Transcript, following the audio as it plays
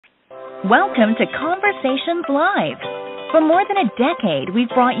Welcome to Conversations Live. For more than a decade,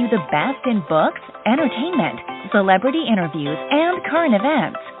 we've brought you the best in books, entertainment, celebrity interviews, and current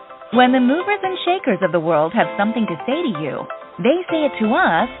events. When the movers and shakers of the world have something to say to you, they say it to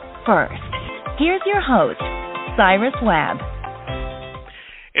us first. Here's your host, Cyrus Webb.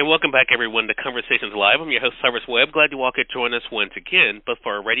 And welcome back, everyone, to Conversations Live. I'm your host, Cyrus Webb. Glad you all could join us once again. But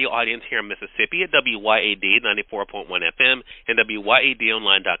for our radio audience here in Mississippi at WYAD 94.1 FM and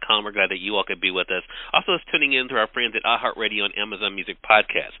WYADonline.com, we're glad that you all could be with us. Also, it's tuning in to our friends at iHeartRadio and Amazon Music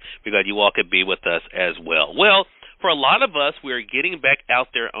Podcast. We're glad you all could be with us as well. Well, for a lot of us, we're getting back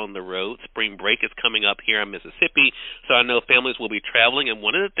out there on the road. Spring break is coming up here in Mississippi, so I know families will be traveling. And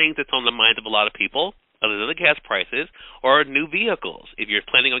one of the things that's on the minds of a lot of people, other than the gas prices, or new vehicles, if you're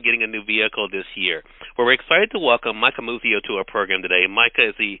planning on getting a new vehicle this year. Well, we're excited to welcome Micah Muzio to our program today.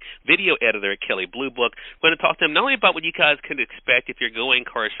 Micah is the video editor at Kelley Blue Book. We're going to talk to him not only about what you guys can expect if you're going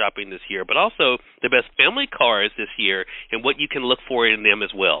car shopping this year, but also the best family cars this year and what you can look for in them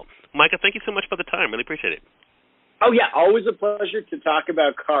as well. Micah, thank you so much for the time. Really appreciate it. Oh, yeah, always a pleasure to talk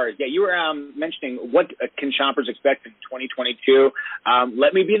about cars. Yeah, you were mentioning what can shoppers expect in 2022.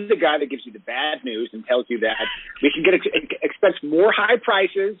 Let me be the guy that gives you the bad news and tells you that we can expect more high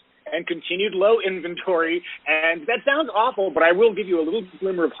prices and continued low inventory. And that sounds awful, but I will give you a little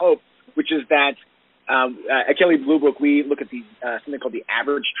glimmer of hope, which is that at Kelley Blue Book, we look at something called the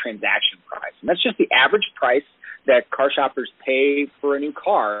average transaction price. And that's just the average price that car shoppers pay for a new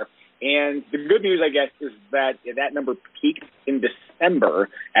car. And the good news, I guess, is that that number peaked in December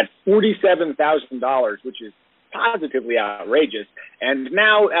at $47,000, which is positively outrageous. And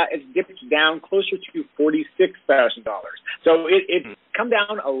now it's dipped down closer to $46,000. So it's come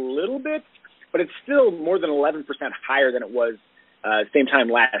down a little bit, but it's still more than 11% higher than it was same time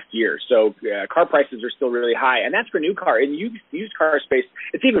last year. So car prices are still really high. And that's for new car. In used car space,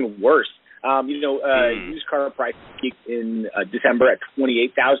 it's even worse. Used car price peaked in December at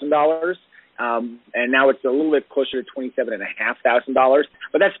 $28,000, and now it's a little bit closer to $27,500.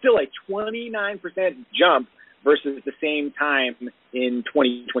 But that's still a 29% jump versus the same time in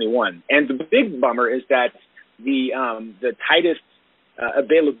 2021. And the big bummer is that the tightest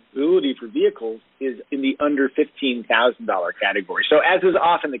availability for vehicles is in the under $15,000 category. So as is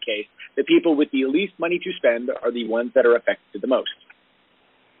often the case, the people with the least money to spend are the ones that are affected the most.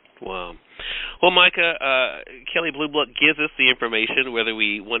 Wow. Well, Micah, Kelley Blue Book gives us the information whether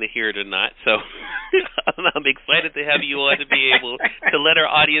we want to hear it or not. So I'm excited to have you on to be able to let our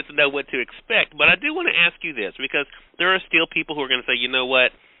audience know what to expect. But I do want to ask you this, because there are still people who are going to say, you know what,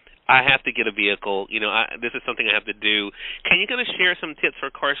 I have to get a vehicle. This is something I have to do. Can you kind of share some tips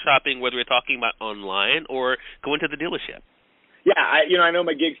for car shopping, whether we're talking about online or going to the dealership? Yeah, I know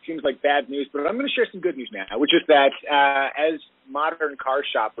my gig seems like bad news, but I'm going to share some good news now, which is that as modern car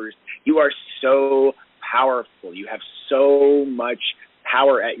shoppers, you are so powerful. You have so much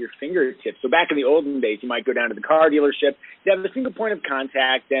power at your fingertips. So back in the olden days, you might go down to the car dealership, you have a single point of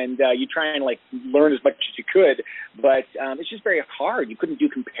contact, and you try and learn as much as you could, but it's just very hard. You couldn't do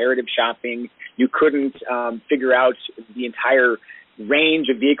comparative shopping. You couldn't figure out the entire range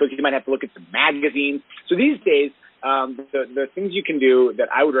of vehicles. You might have to look at some magazines. So these days, the things you can do that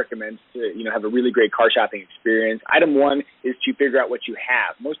I would recommend to have a really great car shopping experience. Item one is to figure out what you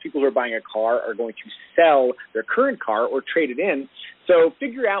have. Most people who are buying a car are going to sell their current car or trade it in. So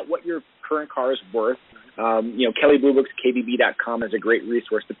figure out what your current car is worth. Kelley Blue Book's KBB.com is a great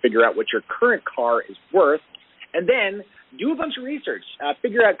resource to figure out what your current car is worth, and then do a bunch of research.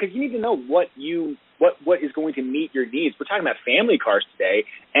 Figure out, because you need to know what is going to meet your needs. We're talking about family cars today,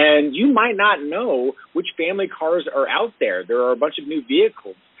 and you might not know which family cars are out there. There are a bunch of new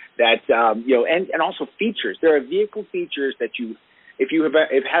vehicles that and also features. There are vehicle features that if you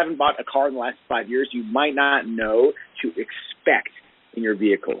haven't bought a car in the last 5 years, you might not know to expect in your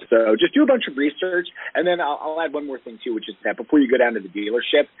vehicle. So just do a bunch of research, and then I'll add one more thing too, which is that before you go down to the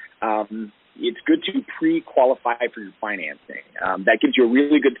dealership, it's good to pre-qualify for your financing. That gives you a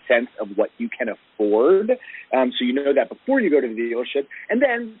really good sense of what you can afford, so you know that before you go to the dealership. And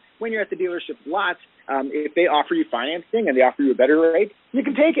then when you're at the dealership lot, if they offer you financing and they offer you a better rate, you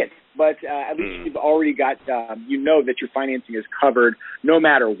can take it. But at least you've already got, that your financing is covered no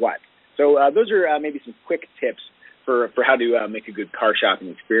matter what. So those are maybe some quick tips for how to make a good car shopping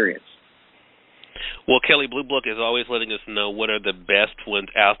experience. Well, Kelley Blue Book is always letting us know what are the best ones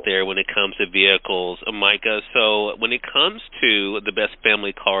out there when it comes to vehicles, Micah. So when it comes to the best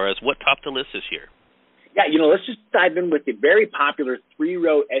family cars, what topped the list this year? Yeah, let's just dive in with the very popular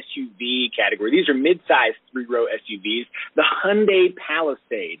three-row SUV category. These are mid-sized three-row SUVs, the Hyundai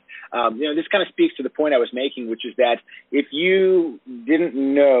Palisade. This kind of speaks to the point I was making, which is that if you didn't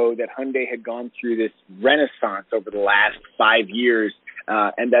know that Hyundai had gone through this renaissance over the last 5 years,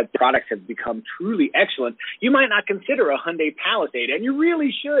 and that products have become truly excellent, you might not consider a Hyundai Palisade, and you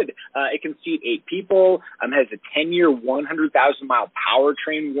really should. It can seat 8 people, has a 10-year, 100,000-mile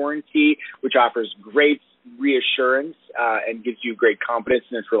powertrain warranty, which offers great reassurance and gives you great confidence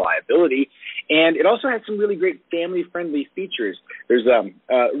in its reliability. And it also has some really great family-friendly features. There's a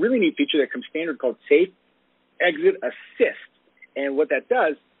really neat feature that comes standard called Safe Exit Assist. And what that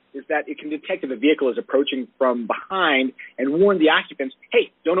does is that it can detect if a vehicle is approaching from behind and warn the occupants, hey,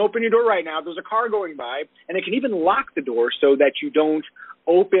 don't open your door right now, there's a car going by. And it can even lock the door so that you don't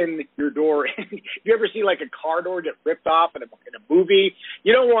open your door. You ever see like a car door get ripped off in a movie?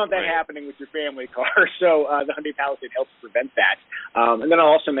 You don't want that happening with your family car. So the Hyundai Palisade helps prevent that. And then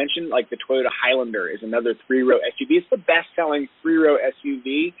I'll also mention like the Toyota Highlander is another three-row SUV. It's the best-selling three-row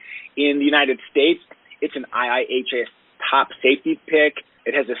SUV in the United States. It's an IIHS top safety pick.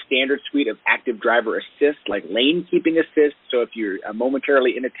 It has a standard suite of active driver assist, like lane keeping assist. So if you're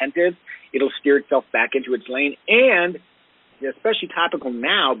momentarily inattentive, it'll steer itself back into its lane. And especially topical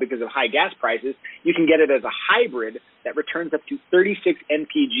now because of high gas prices, you can get it as a hybrid that returns up to 36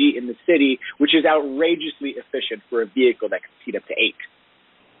 mpg in the city, which is outrageously efficient for a vehicle that can seat up to 8.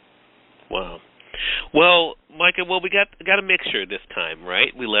 Wow. Well, Micah, we got a mixture this time,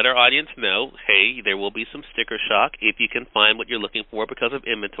 right? We let our audience know, hey, there will be some sticker shock if you can find what you're looking for because of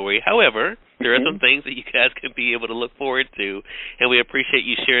inventory. However, there are some things that you guys can be able to look forward to, and we appreciate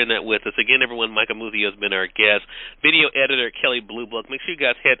you sharing that with us. Again, everyone, Micah Muzio has been our guest. Video editor Kelly Blue Book. Make sure you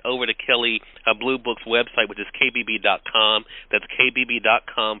guys head over to Kelly Blue Book's website, which is kbb.com. That's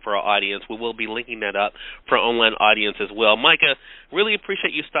kbb.com for our audience. We will be linking that up for our online audience as well. Micah, really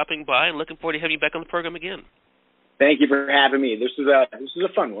appreciate you stopping by and looking forward to having you back on the program again. Thank you for having me. This is a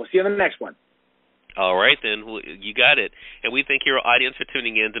fun one. We'll see you on the next one. All right, then. You got it. And we thank your audience for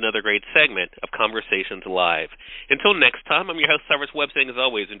tuning in to another great segment of Conversations Live. Until next time, I'm your host, Cyrus Webb, saying as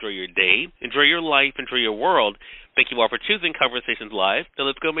always, enjoy your day, enjoy your life, enjoy your world. Thank you all for choosing Conversations Live. Now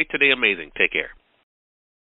let's go make today amazing. Take care.